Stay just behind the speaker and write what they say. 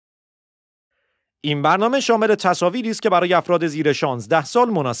این برنامه شامل تصاویری است که برای افراد زیر 16 سال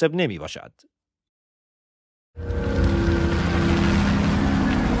مناسب نمی باشد.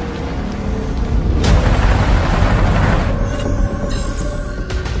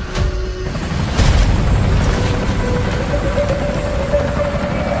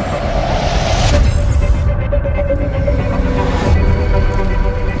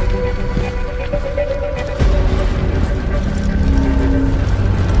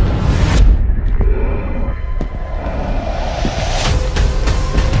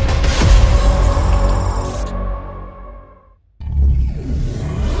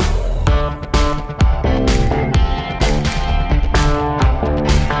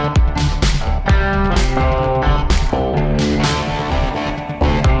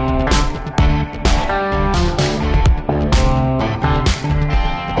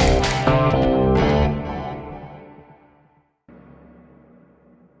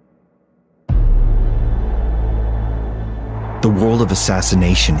 The world of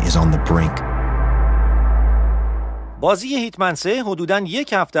assassination is on the brink. بازی هیتمن 3 حدوداً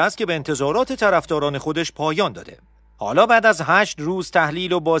یک هفته است که به انتظارات طرفداران خودش پایان داده. حالا بعد از 8 روز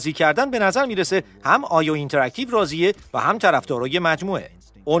تحلیل و بازی کردن به نظر میرسه هم آیا اینتراکتیو راضیه و هم طرفدارای مجموعه.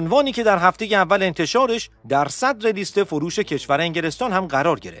 عنوانی که در هفته اول انتشارش در صدر لیست فروش کشور انگلستان هم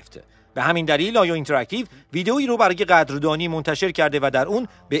قرار گرفته. به همین دلیل آیا اینتراکتیو ویدیویی رو برای قدردانی منتشر کرده و در اون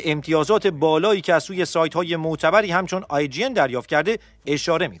به امتیازات بالایی که از سوی سایت‌های معتبری همچون IGN دریافت کرده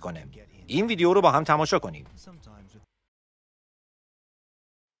اشاره میکنه. این ویدیو رو با هم تماشا کنیم.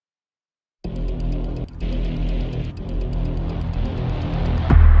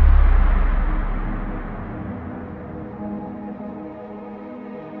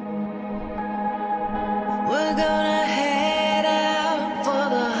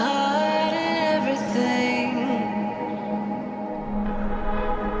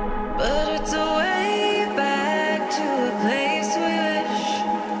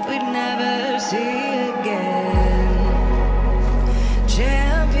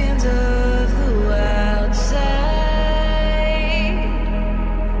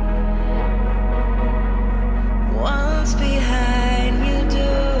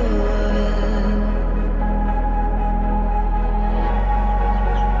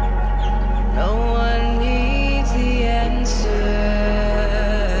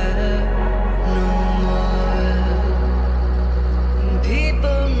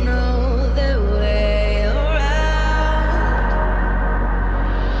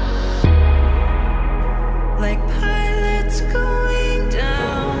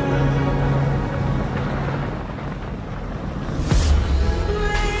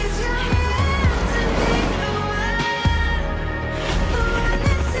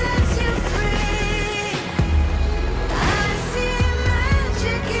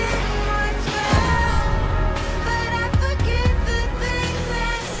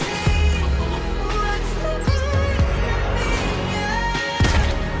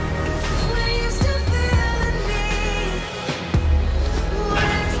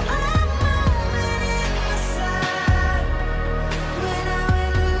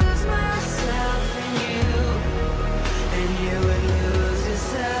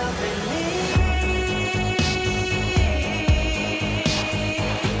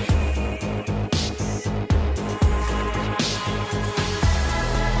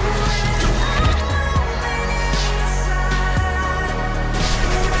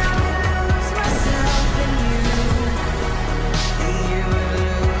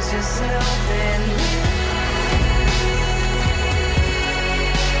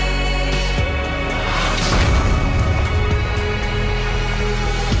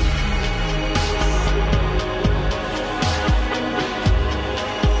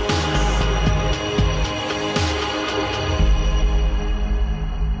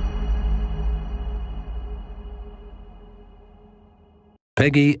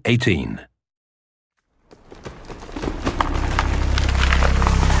 Peggy 18.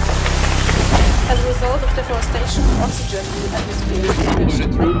 As a result of deforestation, oxygen in the atmosphere is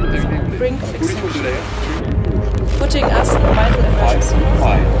diminished to the brink of extinction, putting us in a vital emergency.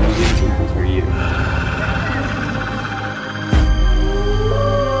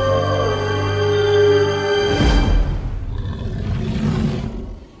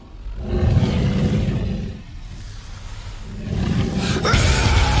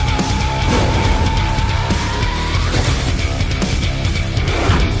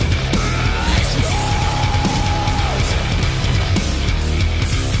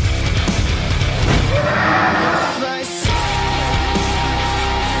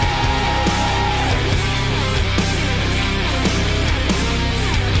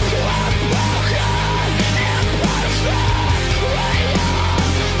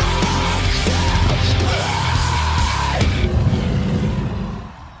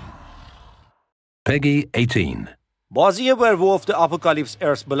 Peggy 18. بازی Werewolf The Apocalypse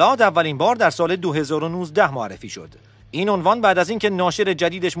Earthblood اولین بار در سال 2019 معرفی شد. این عنوان بعد از اینکه ناشر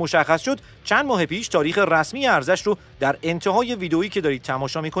جدیدش مشخص شد، چند ماه پیش تاریخ رسمی ارزش رو در انتهای ویدئویی که دارید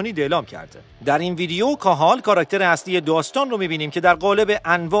تماشا می‌کنید اعلام کرد. در این ویدیو کاهال کاراکتر اصلی داستان رو می‌بینیم که در قالب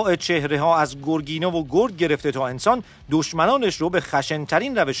انواع چهره‌ها از گرگینا و گرگ گرفته تا انسان، دشمنانش رو به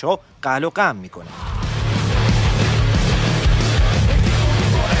خشن‌ترین روش‌ها قهل و غم می‌کنه.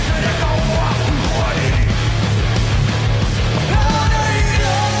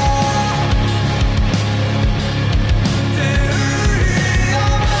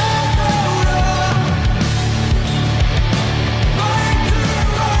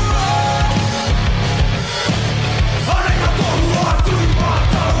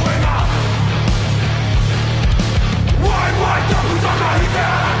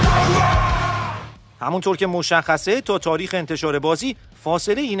 همونطور که مشخصه تا تاریخ انتشار بازی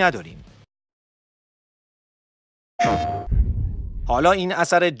فاصله ای نداریم. حالا این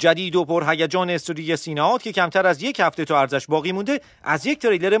اثر جدید و پرهیجان استودیوی ساعت که کمتر از یک هفته تا ارزش باقی مونده، از یک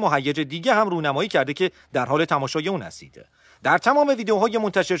تریلر مهیج دیگه هم رونمایی کرده که در حال تماشای اون هستید. در تمام ویدیوهای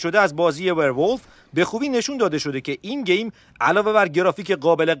منتشر شده از بازی Werewolf به خوبی نشون داده شده که این گیم علاوه بر گرافیک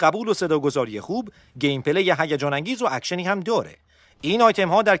قابل قبول و صداگذاری خوب، گیم پلی هیجان انگیز و اکشنی هم داره. این آیتم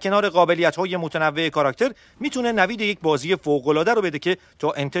ها در کنار قابلیت‌های متنوع کاراکتر میتونه نوید یک بازی فوق‌العاده رو بده که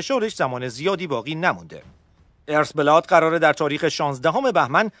تا انتشارش زمان زیادی باقی نمونده. Earthblood قراره در تاریخ 16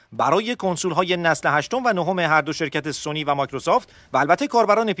 بهمن برای کنسول‌های نسل 8 و 9 هر دو شرکت سونی و مایکروسافت و البته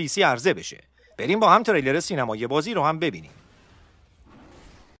کاربران PC عرضه بشه. بریم با هم تریلر سینمایی بازی رو هم ببینیم.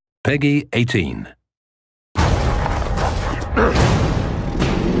 Peggy 18.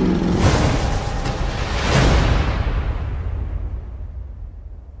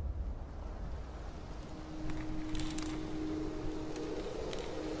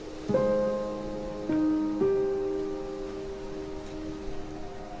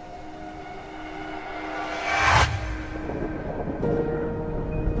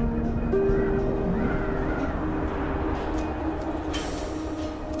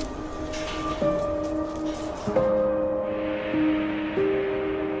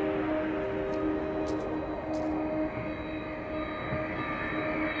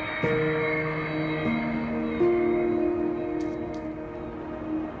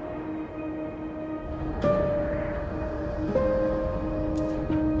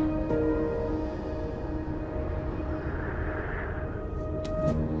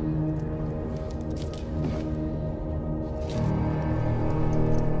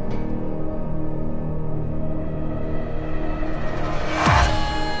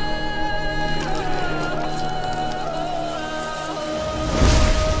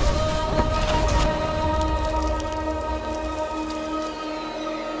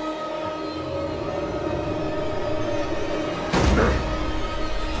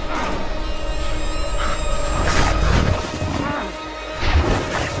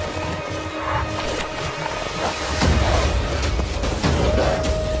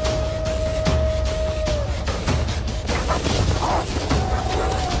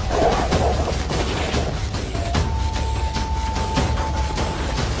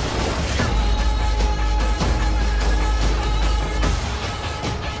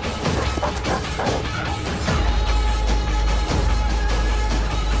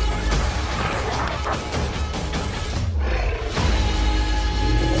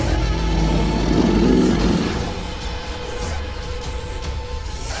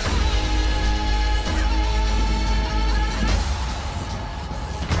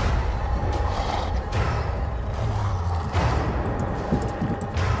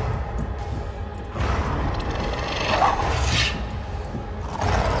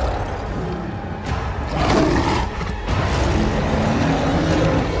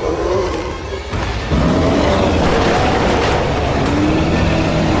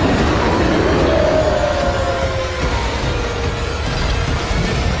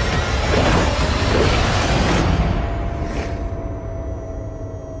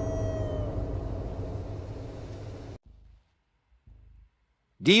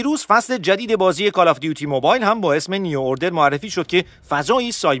 دیروز فصل جدید بازی کال آف دیوتی موبایل هم با اسم نیو اوردر معرفی شد که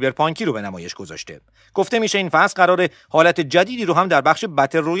فضایی سایبرپانکی رو به نمایش گذاشته. گفته میشه این فصل قراره حالت جدیدی رو هم در بخش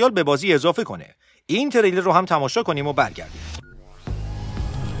بتل رویال به بازی اضافه کنه. این تریلر رو هم تماشا کنیم و برگردیم.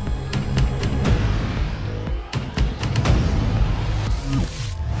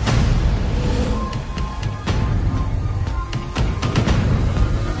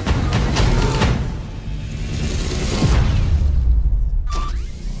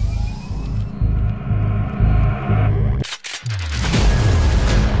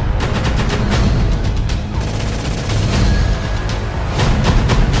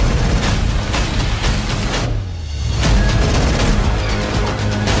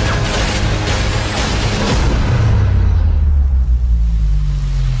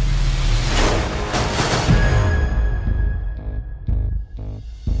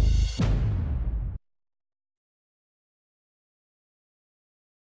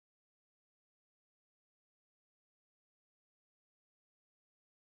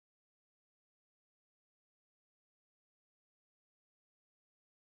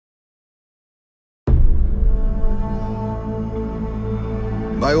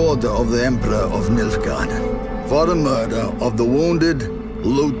 by order of the Emperor of Nilfgaard, for the murder of the wounded,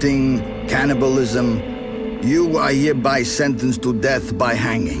 looting, cannibalism, you are hereby sentenced to death by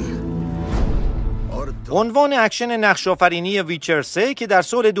hanging. عنوان اکشن نقش‌آفرینی ویچر 3 که در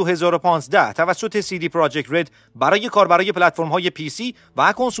سال 2015 توسط CD پراجکت رد برای کاربرای پلتفرم‌های PC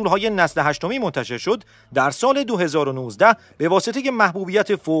و کنسول‌های نسل هشتمی منتشر شد، در سال 2019 به واسطه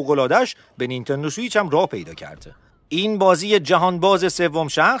محبوبیت فوق‌العاده‌اش به نینتندو سویچ هم راه پیدا کرد. این بازی جهانباز سوم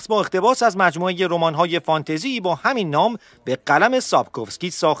شخص با اقتباس از مجموعه رمان‌های فانتزی با همین نام به قلم سابکوفسکی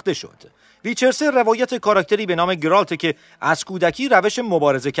ساخته شد. ویچر 3 روایت کاراکتری به نام گرالت که از کودکی روش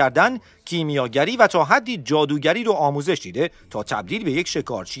مبارزه کردن، کیمیاگری و تا حدی جادوگری رو آموزش دیده تا تبدیل به یک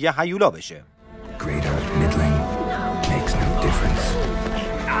شکارچی هیولا بشه.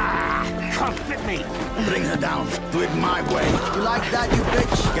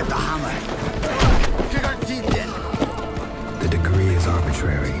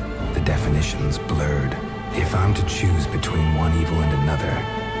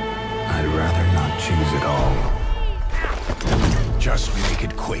 I'd rather not choose at all. Just make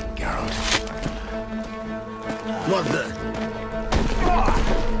it quick, Geralt. What the?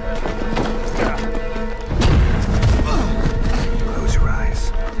 Close your eyes.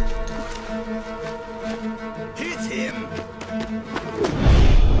 Hit him!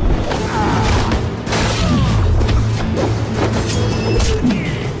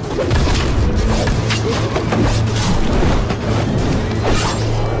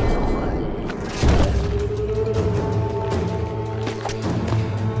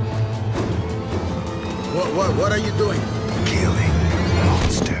 What are you doing? Killing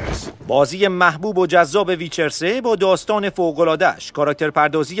monsters. بازی محبوب و جذاب ویچر 3 با داستان فوق‌العاده‌اش،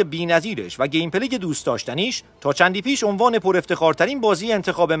 کاراکترپردازی بی‌نظیرش و گیم پلی دوست داشتنیش تا چندی پیش عنوان پرافتخارترین بازی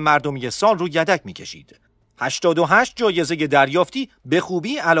انتخاب مردمی سال رو یدک می‌کشید. 88 جایزه دریافتی به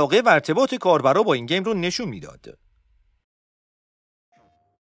خوبی علاقه و ارتباط کاربرا با این گیم رو نشون میداد.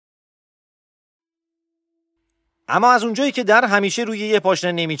 اما از اونجایی که در همیشه روی یه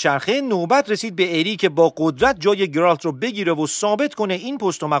پاشنه نمیچرخه، نوبت رسید به ایری که با قدرت جای گرالت رو بگیره و ثابت کنه این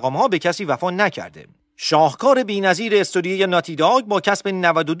پست و مقام‌ها به کسی وفا نکرده. شاهکار بی‌نظیر استودیوی ناتی داگ با کسب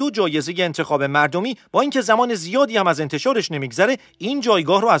 92 جایزه انتخاب مردمی، با اینکه زمان زیادی هم از انتشارش نمیگذره، این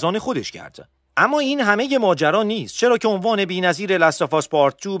جایگاه رو از آن خودش کرد. اما این همه ماجرا نیست، چرا که عنوان بی‌نظیر لاست آف آس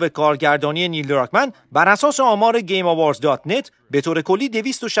پارت 2 به کارگردانی نیل دراکمن بر اساس آمار GameAwards.net به طور کلی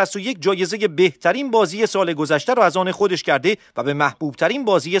 261 جایزه بهترین بازی سال گذشته رو از آن خودش کرده و به محبوب ترین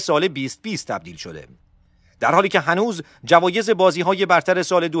بازی سال 2020 تبدیل شده. در حالی که هنوز جوایز بازیهای برتر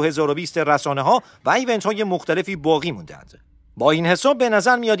سال 2020 رسانه‌ها و ایونت‌های مختلفی باقی موندند. با این حساب به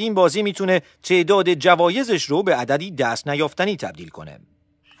نظر میاد این بازی میتونه تعداد جوایزش رو به عددی دست نیافتنی تبدیل کنه.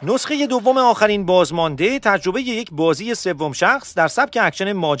 نسخه دوم آخرین بازمانده تجربه یک بازی سوم شخص در سبک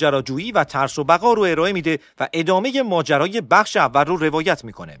اکشن ماجراجویی و ترس و بقا رو ارائه میده و ادامه ماجرای بخش اول رو روایت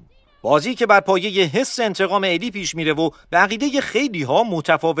میکنه. بازی که بر پایه حس انتقام الی پیش میره و به عقیده خیلی ها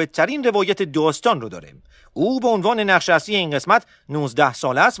متفاوت ترین روایت داستان رو داره. او به عنوان نقش اصلی این قسمت 19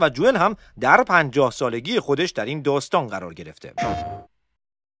 ساله است و جوئل هم در 50 سالگی خودش در این داستان قرار گرفته.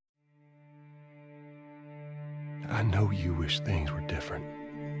 I know you wish things were different.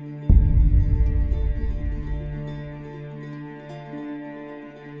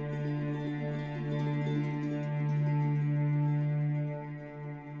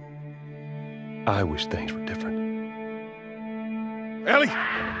 I wish things were different. Ellie!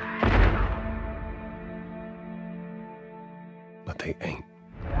 But they ain't.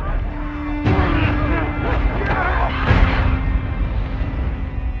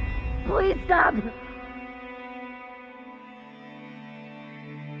 Please stop!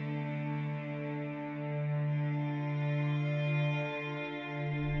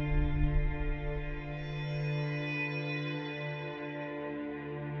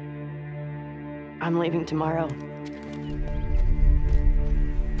 I'm leaving tomorrow.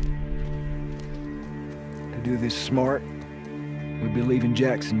 To do this smart, we'd be leaving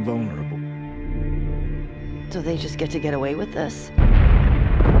Jackson vulnerable. So they just get to get away with this?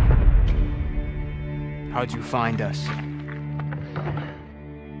 How'd you find us?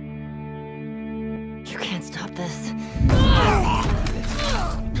 You can't stop this.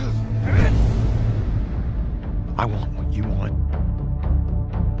 I want what you want.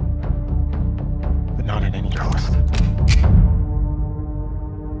 But not at any cost.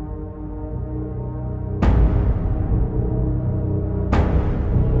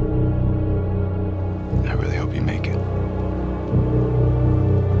 I really hope you make it.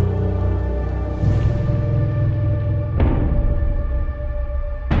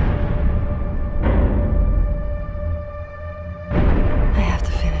 I have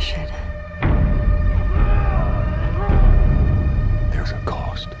to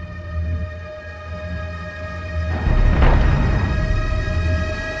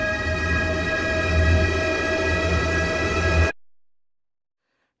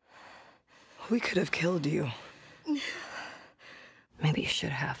We could have killed you. Maybe you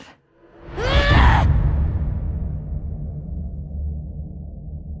should have.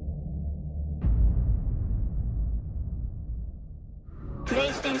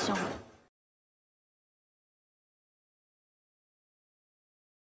 PlayStation.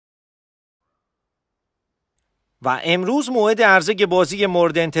 و امروز موعد عرضه بازی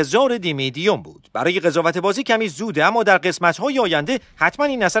مورد انتظار دی میدیوم بود. برای قضاوت بازی کمی زوده، اما در قسمت‌های آینده حتما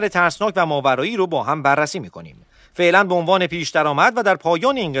این اثر ترسناک و ماورایی رو با هم بررسی می‌کنیم. فعلا به عنوان پیش درآمد و در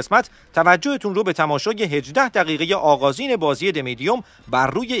پایان این قسمت توجهتون رو به تماشای 18 دقیقه آغازین بازی دی میدیوم بر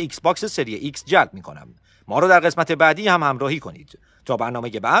روی ایکس باکس سری ایکس جلب می‌کنم. ما رو در قسمت بعدی هم همراهی کنید. تا برنامه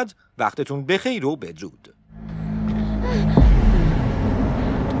بعد، وقتتون بخیر و بدرود.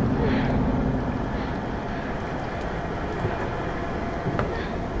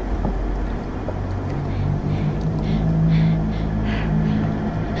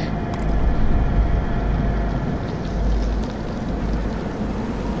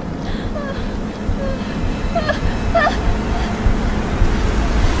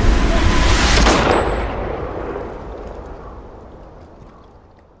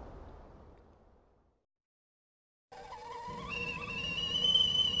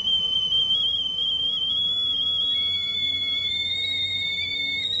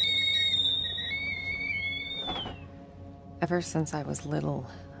 Ever since I was little,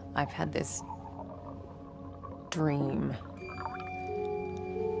 I've had this dream.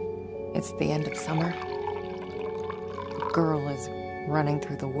 It's the end of summer. A girl is running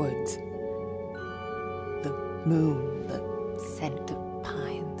through the woods. The moon, the scent of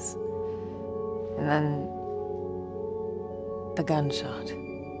pines. And then the gunshot.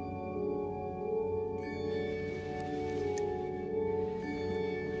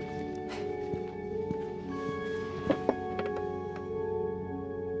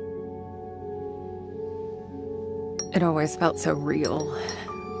 It always felt so real.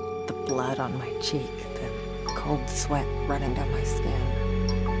 The blood on my cheek, the cold sweat running down my skin.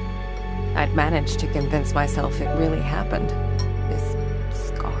 I'd managed to convince myself it really happened. This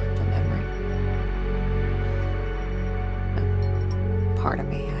scar of a memory. A part of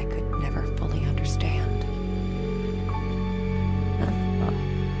me I could never fully understand. And, well,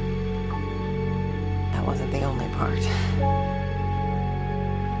 that wasn't the only part.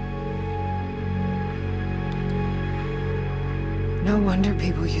 No wonder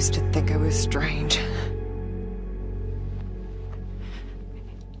people used to think I was strange.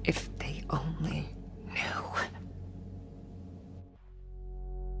 If they only knew.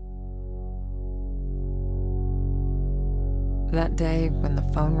 That day when the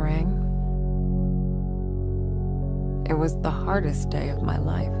phone rang, it was the hardest day of my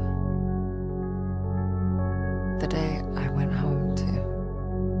life. The day I went home to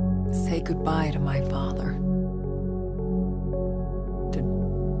say goodbye to my father.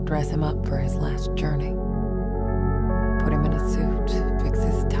 Dress him up for his last journey. Put him in a suit, fix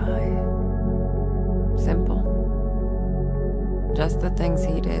his tie. Simple. Just the things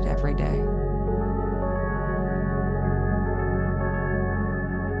he did every day.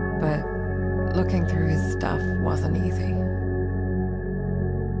 But looking through his stuff wasn't easy.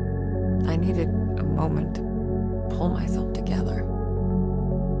 I needed a moment to pull myself together.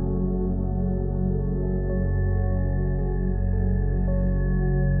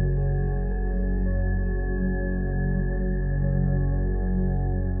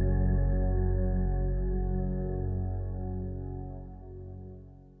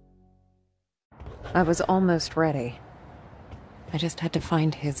 I was almost ready. I just had to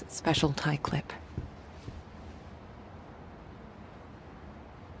find his special tie clip.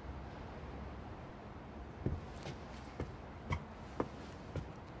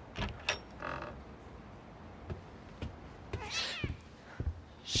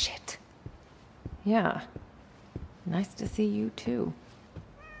 Shit. Yeah. Nice to see you too.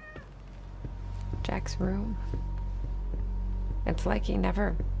 Jack's room. It's like he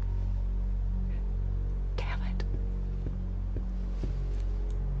never...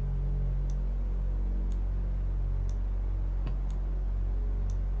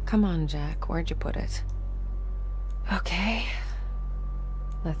 Come on, Jack. Where'd you put it? Okay.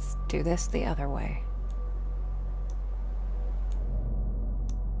 Let's do this the other way.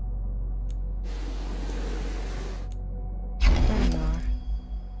 There you are.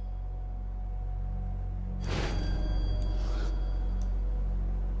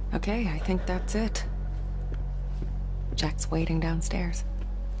 Okay, I think that's it. Jack's waiting downstairs.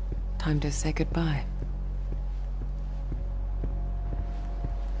 Time to say goodbye.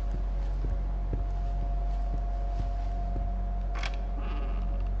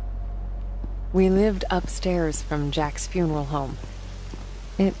 We lived upstairs from Jack's funeral home.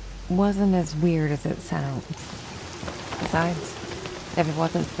 It wasn't as weird as it sounds. Besides, if it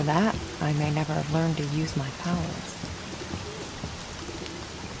wasn't for that, I may never have learned to use my powers.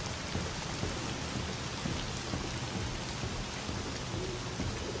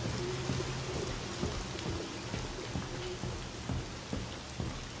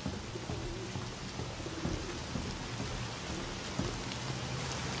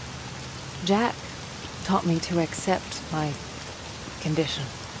 Jack taught me to accept my condition.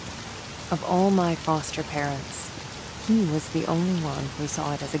 Of all my foster parents, he was the only one who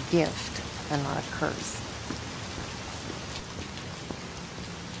saw it as a gift and not a curse.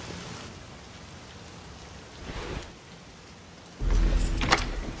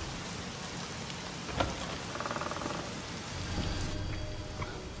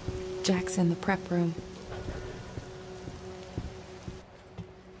 Jack's in the prep room.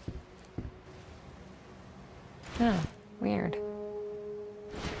 Oh, weird.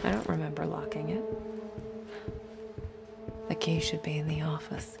 I don't remember locking it. The key should be in the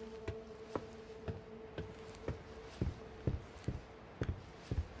office.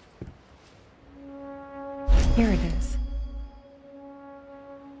 Here it is.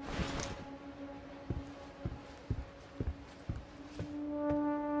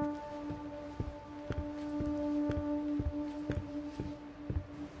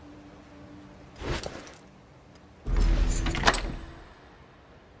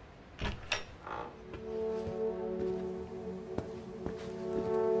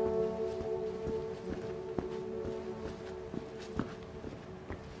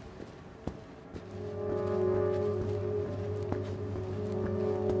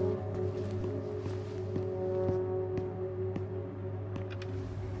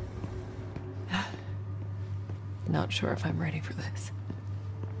 Not sure if I'm ready for this.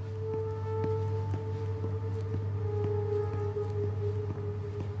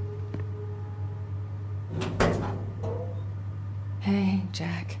 Hey,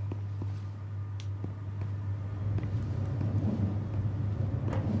 Jack.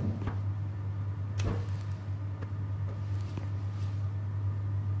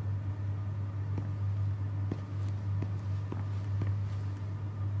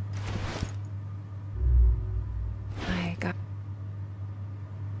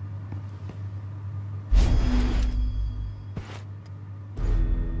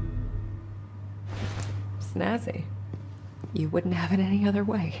 Snazzy. You wouldn't have it any other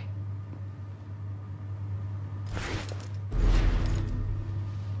way.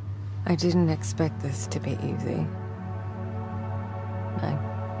 I didn't expect this to be easy.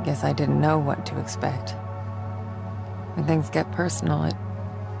 I guess I didn't know what to expect. When things get personal, it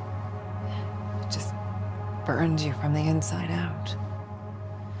just burns you from the inside out.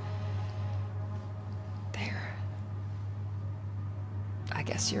 There. I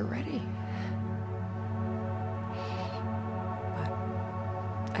guess you're ready.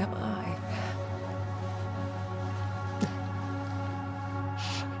 Am I?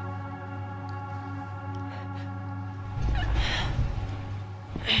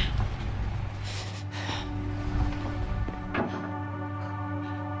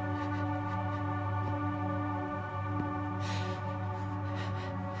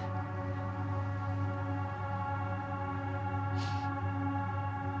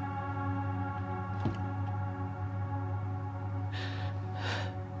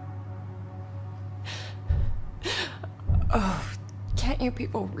 Oh, can't you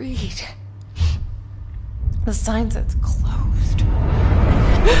people read? The sign says closed.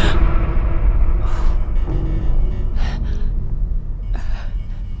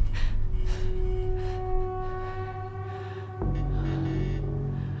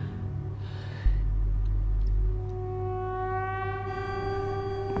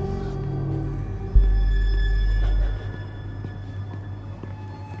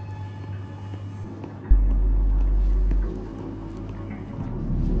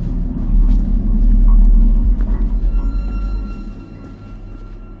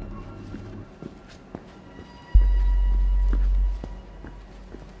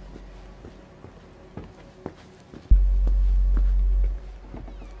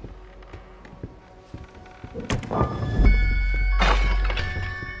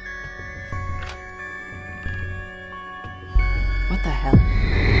 What the hell?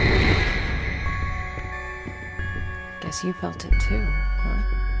 Guess you felt it too, huh?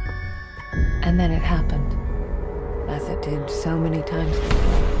 And then it happened. As it did so many times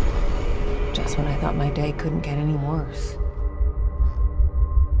before. Just when I thought my day couldn't get any worse.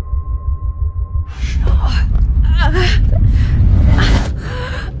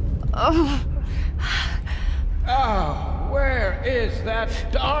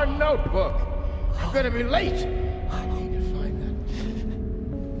 that darn notebook. I'm gonna be late. I need to find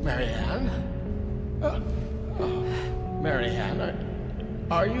that. Marianne? Marianne,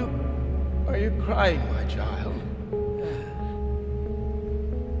 are you crying, my child?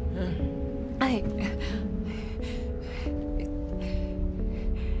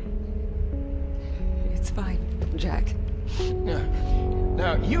 It's fine, Jack.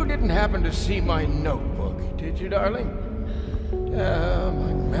 Now, you didn't happen to see my notebook, did you, darling?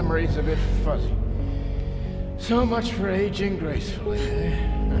 My memory's a bit fuzzy. So much for aging gracefully, eh?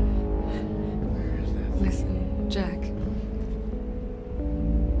 Where is that? Listen, Jack.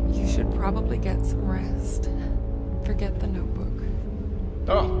 You should probably get some rest. Forget the notebook.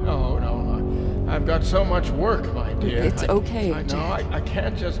 Oh, no. I've got so much work, my dear. It's okay, Jack. I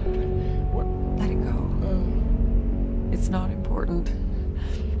can't just... What? Let it go. It's not important.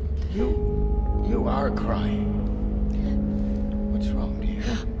 You are crying. What's wrong, dear?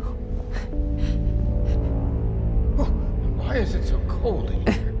 Why is it so cold in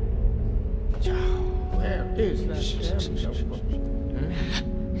here? Where is that damn notebook?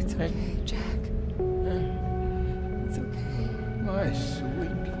 It's okay, Jack. It's okay. My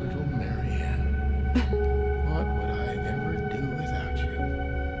sweet little Marianne. What would I ever do without you?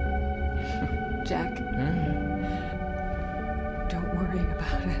 Jack. Don't worry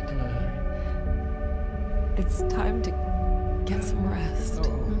about it. It's time to get some rest. Oh,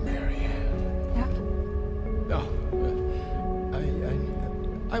 Marianne. Yeah? Oh,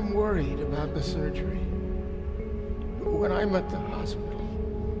 I'm worried about the surgery. When I'm at the hospital,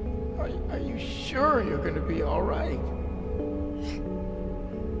 are you sure you're going to be all right?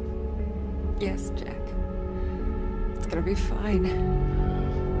 Yes, Jack. It's gonna be fine.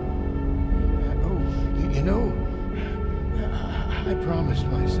 You know, I promised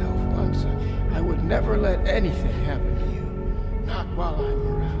myself once I would never let anything happen to you. Not while I'm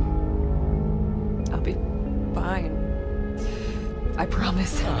around. I'll be fine. I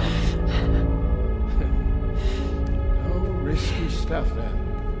promise. No risky stuff then.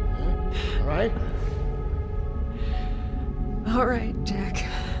 Huh? All right? All right, Jack.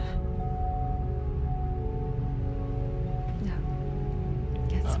 Now,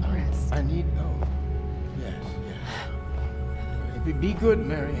 get some rest. I need... Yes. Be good,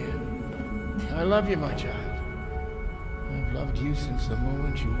 Marianne. I love you, my child. I've loved you since the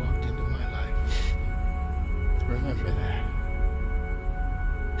moment you walked into my life. Remember that.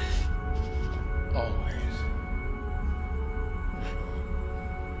 Always.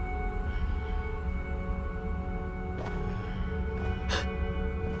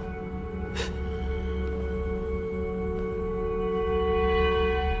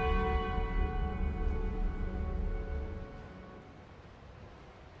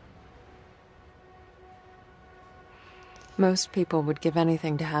 Most people would give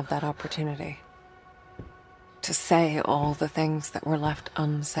anything to have that opportunity. To say all the things that were left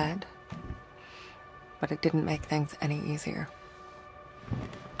unsaid. But it didn't make things any easier.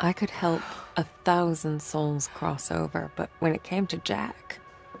 I could help 1,000 souls cross over, but when it came to Jack,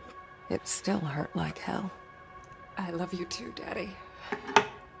 it still hurt like hell. I love you too, Daddy.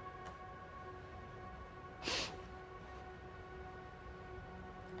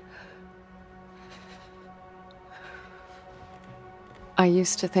 I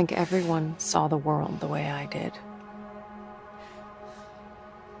used to think everyone saw the world the way I did.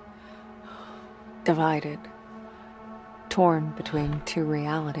 Divided. Torn between two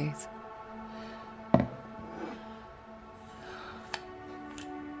realities.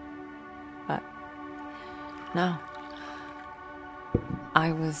 But no.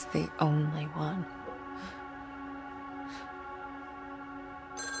 I was the only one.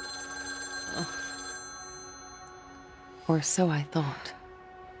 Or so I thought.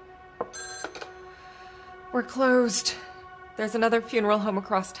 We're closed. There's another funeral home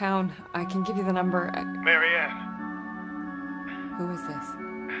across town. I can give you the number. Marianne. Who is this?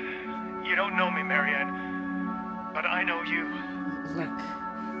 You don't know me, Marianne. But I know you. Look,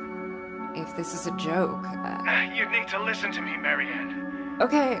 if this is a joke... You need to listen to me, Marianne.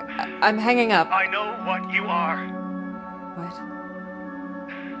 Okay, I'm hanging up. I know what you are. What?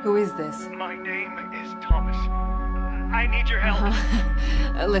 Who is this? My name is Thomas. I need your help.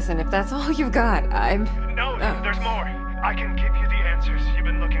 Listen, if that's all you've got, I'm... No, there's more. I can give you the answers you've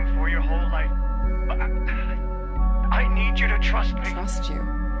been looking for your whole life. But I need you to trust me. Trust you?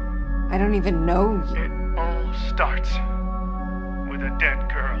 I don't even know you. It all starts with a dead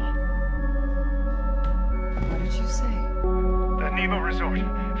girl. What did you say? The Nemo Resort.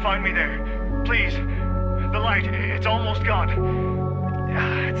 Find me there. Please. The light, it's almost gone.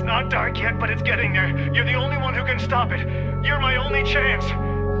 It's not dark yet, but it's getting there. You're the only one who can stop it. You're my only chance.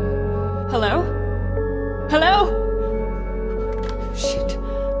 Hello? Hello? Shit.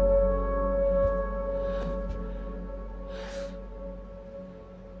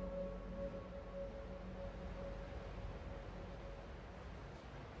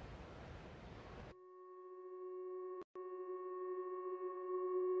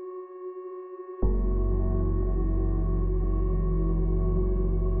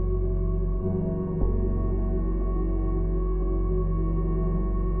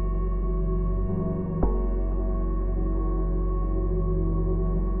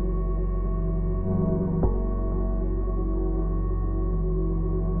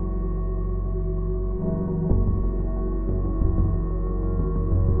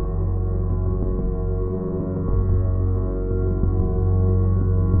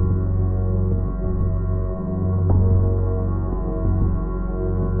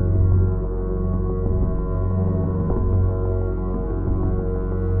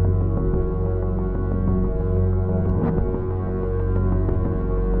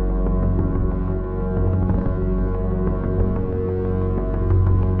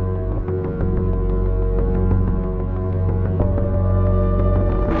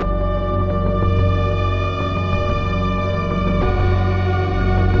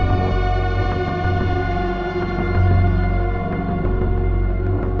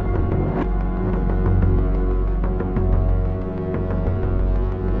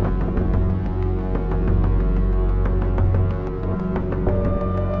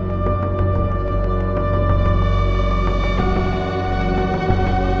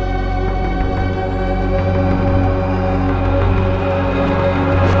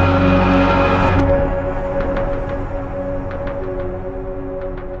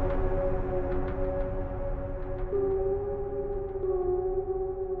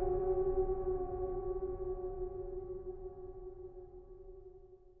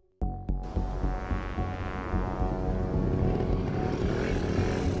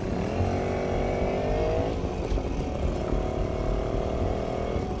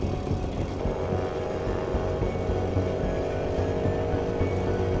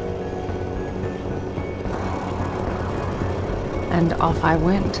 And off I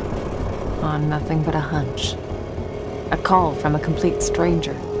went, on nothing but a hunch. A call from a complete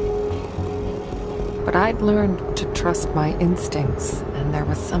stranger. But I'd learned to trust my instincts, and there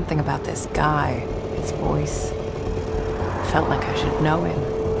was something about this guy, his voice. Felt like I should know him.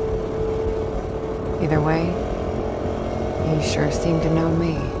 Either way, he sure seemed to know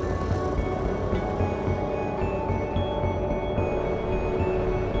me.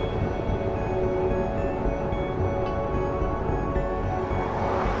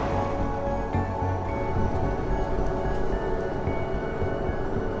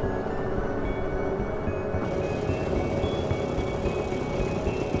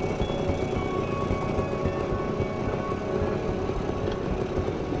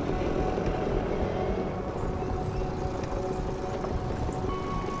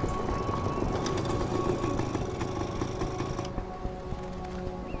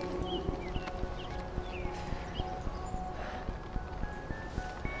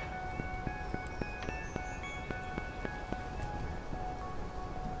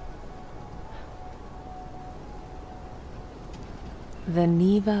 The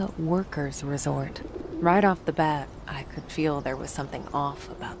Neva Workers Resort. Right off the bat, I could feel there was something off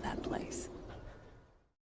about that place.